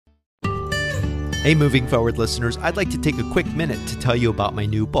Hey, Moving Forward listeners, I'd like to take a quick minute to tell you about my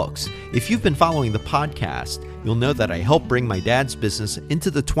new books. If you've been following the podcast, you'll know that I helped bring my dad's business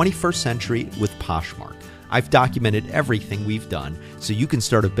into the 21st century with Poshmark. I've documented everything we've done so you can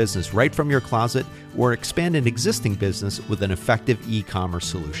start a business right from your closet or expand an existing business with an effective e-commerce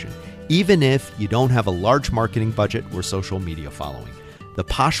solution, even if you don't have a large marketing budget or social media following. The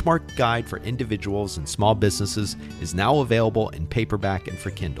Poshmark Guide for Individuals and Small Businesses is now available in paperback and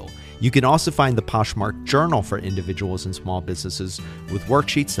for Kindle. You can also find the Poshmark Journal for Individuals and Small Businesses with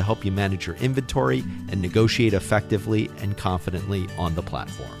worksheets to help you manage your inventory and negotiate effectively and confidently on the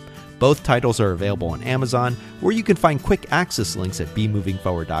platform. Both titles are available on Amazon, or you can find quick access links at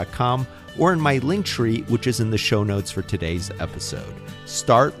bemovingforward.com or in my link tree, which is in the show notes for today's episode.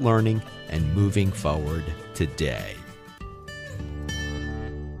 Start learning and moving forward today.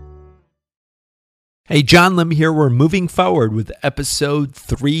 Hey, John Lim here. We're moving forward with episode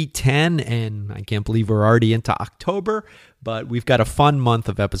 310, and I can't believe we're already into October, but we've got a fun month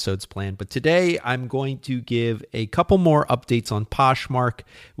of episodes planned. But today I'm going to give a couple more updates on Poshmark,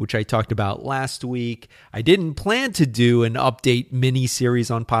 which I talked about last week. I didn't plan to do an update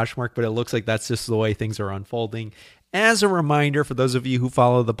mini-series on Poshmark, but it looks like that's just the way things are unfolding. As a reminder, for those of you who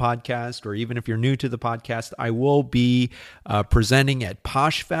follow the podcast, or even if you're new to the podcast, I will be presenting at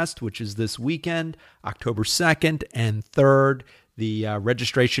PoshFest, which is this weekend, October 2nd and 3rd. The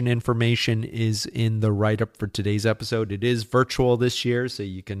registration information is in the write-up for today's episode. It is virtual this year, so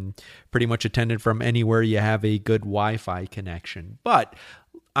you can pretty much attend it from anywhere you have a good Wi-Fi connection. But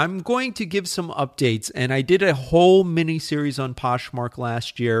I'm going to give some updates, and I did a whole mini-series on Poshmark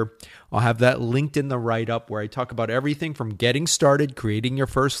last year. I'll have that linked in the write-up where I talk about everything from getting started, creating your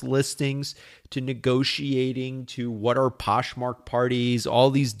first listings, to negotiating, to what are Poshmark parties, all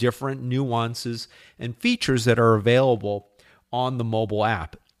these different nuances and features that are available on the mobile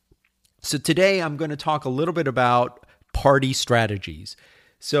app. So today I'm going to talk a little bit about party strategies.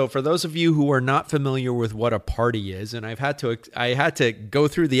 So for those of you who are not familiar with what a party is, and I had to go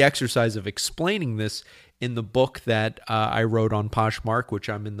through the exercise of explaining this in the book that I wrote on Poshmark, which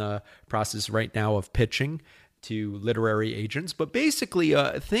I'm in the process right now of pitching to literary agents. But basically,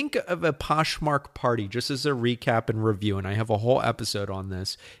 think of a Poshmark party, just as a recap and review, and I have a whole episode on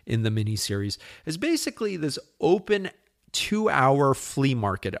this in the mini-series, is basically this open 2-hour flea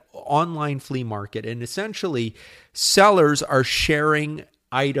market, online flea market, and essentially sellers are sharing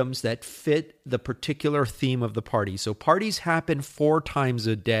items that fit the particular theme of the party. So parties happen 4 times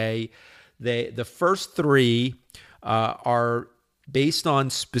a day. The first 3 are based on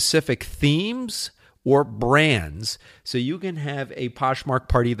specific themes or brands. So you can have a Poshmark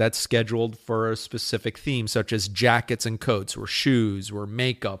party that's scheduled for a specific theme, such as jackets and coats, or shoes, or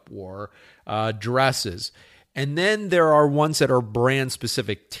makeup, or dresses. And then there are ones that are brand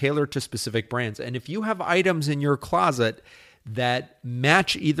specific, tailored to specific brands. And if you have items in your closet that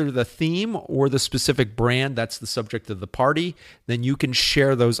match either the theme or the specific brand that's the subject of the party, then you can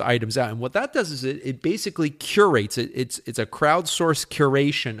share those items out. And what that does is it basically curates it. It's a crowdsourced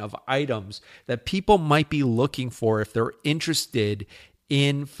curation of items that people might be looking for if they're interested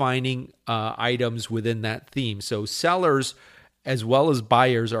in finding items within that theme. So sellers as well as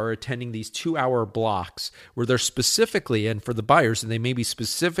buyers are attending these 2-hour blocks where they're specifically, and for the buyers, and they may be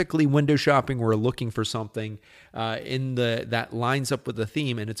specifically window shopping or looking for something that lines up with the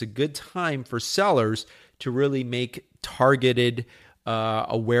theme. And it's a good time for sellers to really make targeted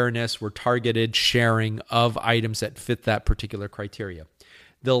awareness or targeted sharing of items that fit that particular criteria.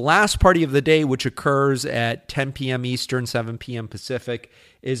 The last party of the day, which occurs at 10 p.m. Eastern, 7 p.m. Pacific,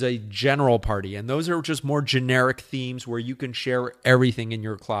 is a general party. And those are just more generic themes where you can share everything in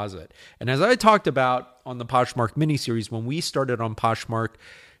your closet. And as I talked about on the Poshmark mini-series, when we started on Poshmark,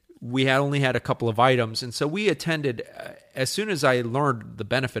 we had only had a couple of items. And so we attended, as soon as I learned the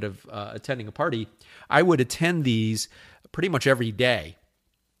benefit of attending a party, I would attend these pretty much every day,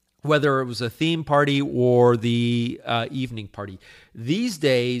 whether it was a theme party or the evening party. These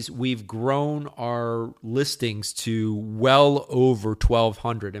days, we've grown our listings to well over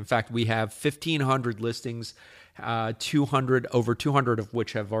 1,200. In fact, we have 1,500 listings, over 200 of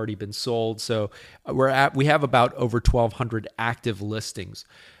which have already been sold. So we have about over 1,200 active listings.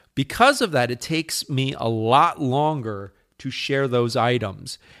 Because of that, it takes me a lot longer to share those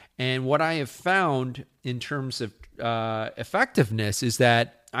items. And what I have found in terms of effectiveness is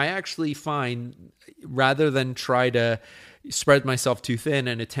that I actually find, rather than try to spread myself too thin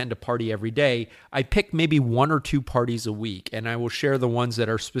and attend a party every day, I pick maybe 1 or 2 parties a week, and I will share the ones that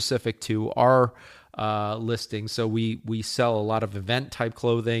are specific to our listings. So we sell a lot of event type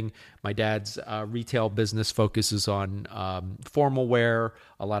clothing. My dad's retail business focuses on formal wear,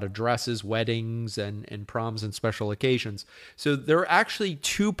 a lot of dresses, weddings, and proms and special occasions. So there are actually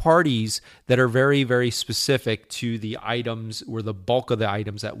two parties that are very, very specific to the items, or the bulk of the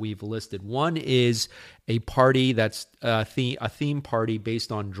items that we've listed. One is a party that's a theme party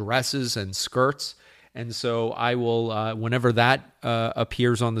based on dresses and skirts. And so I will, whenever that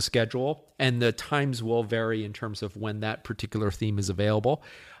appears on the schedule, and the times will vary in terms of when that particular theme is available,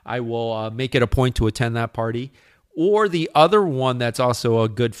 I will make it a point to attend that party. Or the other one that's also a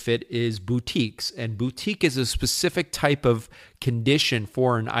good fit is boutiques. And boutique is a specific type of condition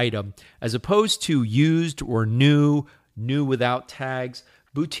for an item, as opposed to used or new without tags.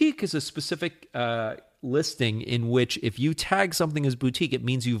 Boutique is a specific listing in which if you tag something as boutique, it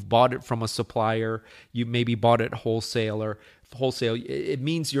means you've bought it from a supplier. You maybe bought it wholesale. It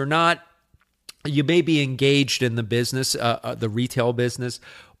means you may be engaged in the business, the retail business,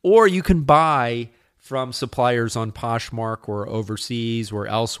 or you can buy from suppliers on Poshmark or overseas or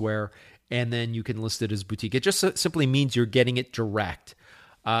elsewhere, and then you can list it as boutique. It just simply means you're getting it direct.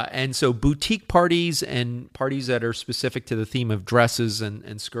 And so boutique parties and parties that are specific to the theme of dresses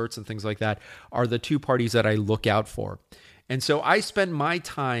and skirts and things like that are the two parties that I look out for. And so I spend my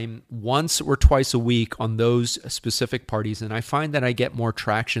time once or twice a week on those specific parties, and I find that I get more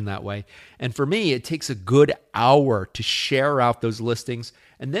traction that way. And for me, it takes a good hour to share out those listings.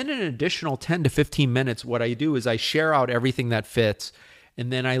 And then an additional 10 to 15 minutes, what I do is I share out everything that fits.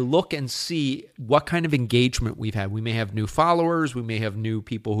 And then I look and see what kind of engagement we've had. We may have new followers. We may have new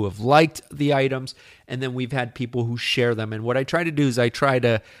people who have liked the items. And then we've had people who share them. And what I try to do is I try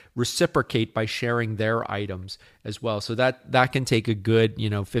to reciprocate by sharing their items as well. So that can take a good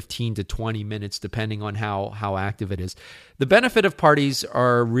 15 to 20 minutes depending on how active it is. The benefit of parties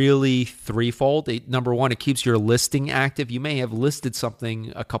are really threefold. Number one, it keeps your listing active. You may have listed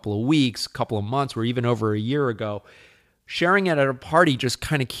something a couple of weeks, a couple of months, or even over a year ago. Sharing it at a party just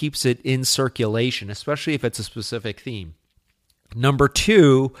kind of keeps it in circulation, especially if it's a specific theme. Number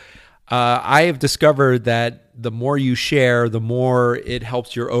two, I have discovered that the more you share, the more it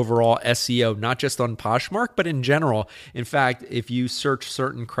helps your overall SEO, not just on Poshmark, but in general. In fact, if you search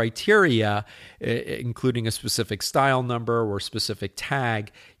certain criteria, including a specific style number or specific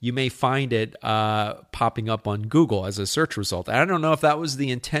tag, you may find it popping up on Google as a search result. I don't know if that was the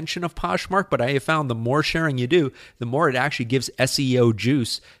intention of Poshmark, but I have found the more sharing you do, the more it actually gives SEO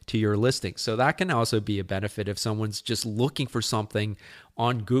juice to your listing. So that can also be a benefit if someone's just looking for something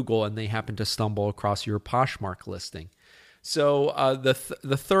on Google and they happen to stumble across your Poshmark listing. So the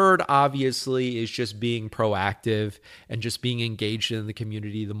third, obviously, is just being proactive and just being engaged in the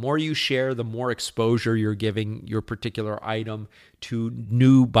community. The more you share, the more exposure you're giving your particular item to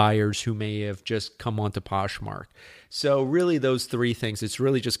new buyers who may have just come onto Poshmark. So really those three things. It's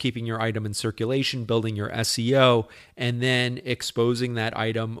really just keeping your item in circulation, building your SEO, and then exposing that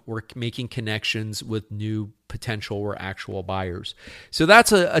item or making connections with new potential or actual buyers. So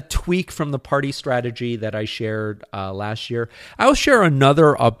that's a tweak from the party strategy that I shared last year. I'll share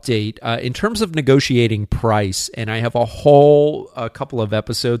another update in terms of negotiating price, and I have a couple of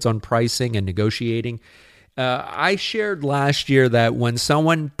episodes on pricing and negotiating. I shared last year that when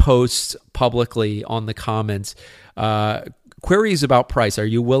someone posts publicly on the comments queries about price, are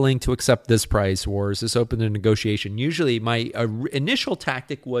you willing to accept this price, or is this open to negotiation? Usually my initial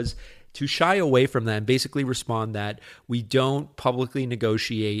tactic was to shy away from that and basically respond that we don't publicly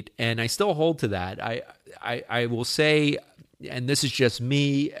negotiate, and I still hold to that. I will say, and this is just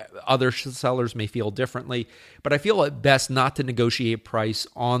me, other sellers may feel differently, but I feel it best not to negotiate price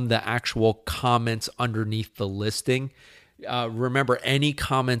on the actual comments underneath the listing. Remember, any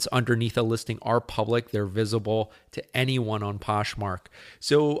comments underneath a listing are public. They're visible to anyone on Poshmark.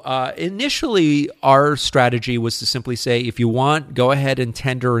 So initially, our strategy was to simply say, if you want, go ahead and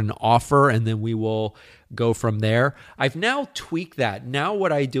tender an offer, and then we will go from there. I've now tweaked that. Now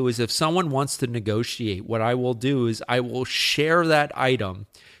what I do is if someone wants to negotiate, what I will do is I will share that item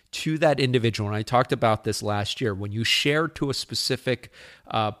to that individual. And I talked about this last year. When you share to a specific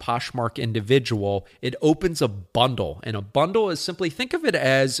Poshmark individual, it opens a bundle. And a bundle is simply, think of it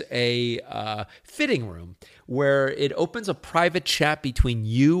as a fitting room where it opens a private chat between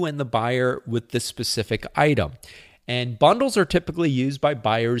you and the buyer with this specific item. And bundles are typically used by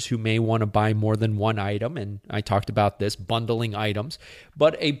buyers who may want to buy more than one item. And I talked about this, bundling items.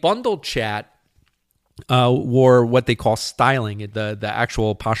 But a bundle chat or what they call styling. The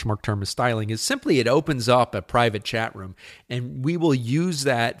actual Poshmark term is styling, is simply it opens up a private chat room, and we will use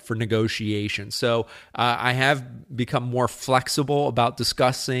that for negotiation. So I have become more flexible about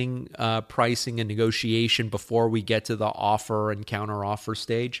discussing pricing and negotiation before we get to the offer and counter offer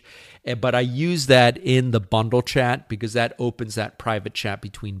stage. But I use that in the bundle chat because that opens that private chat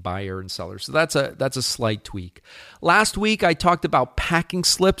between buyer and seller. So that's a slight tweak. Last week I talked about packing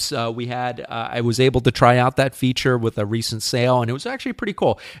slips. I was able to try out that feature with a recent sale, and it was actually pretty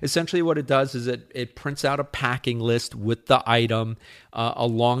cool. Essentially what it does is it prints out a packing list with the item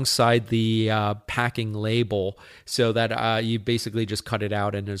alongside the packing label, so that you basically just cut it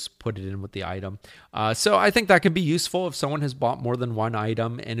out and just put it in with the item. So I think that could be useful if someone has bought more than one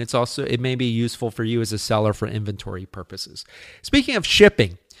item, and it may be useful for you as a seller for inventory purposes. Speaking of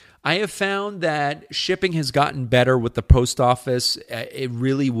shipping, I have found that shipping has gotten better with the post office. It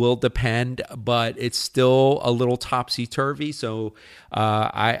really will depend, but it's still a little topsy-turvy. So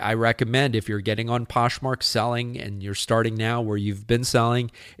I recommend, if you're getting on Poshmark selling and you're starting now where you've been selling,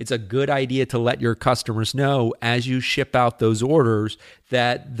 it's a good idea to let your customers know as you ship out those orders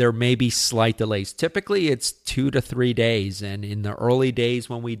that there may be slight delays. Typically, it's 2 to 3 days. And in the early days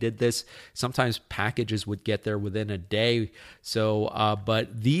when we did this, sometimes packages would get there within a day. So,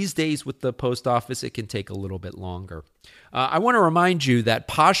 but these days with the post office, it can take a little bit longer. I want to remind you that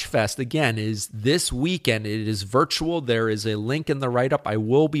PoshFest, again, is this weekend. It is virtual. There is a link in the write-up. I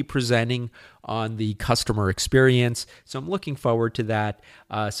will be presenting on the customer experience, so I'm looking forward to that.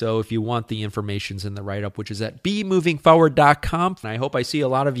 So if you want, the information's in the write-up, which is at bemovingforward.com. And I hope I see a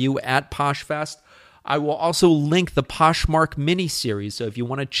lot of you at PoshFest. I will also link the Poshmark mini-series, so if you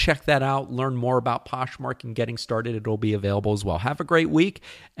want to check that out, learn more about Poshmark and getting started, it'll be available as well. Have a great week,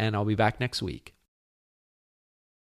 and I'll be back next week.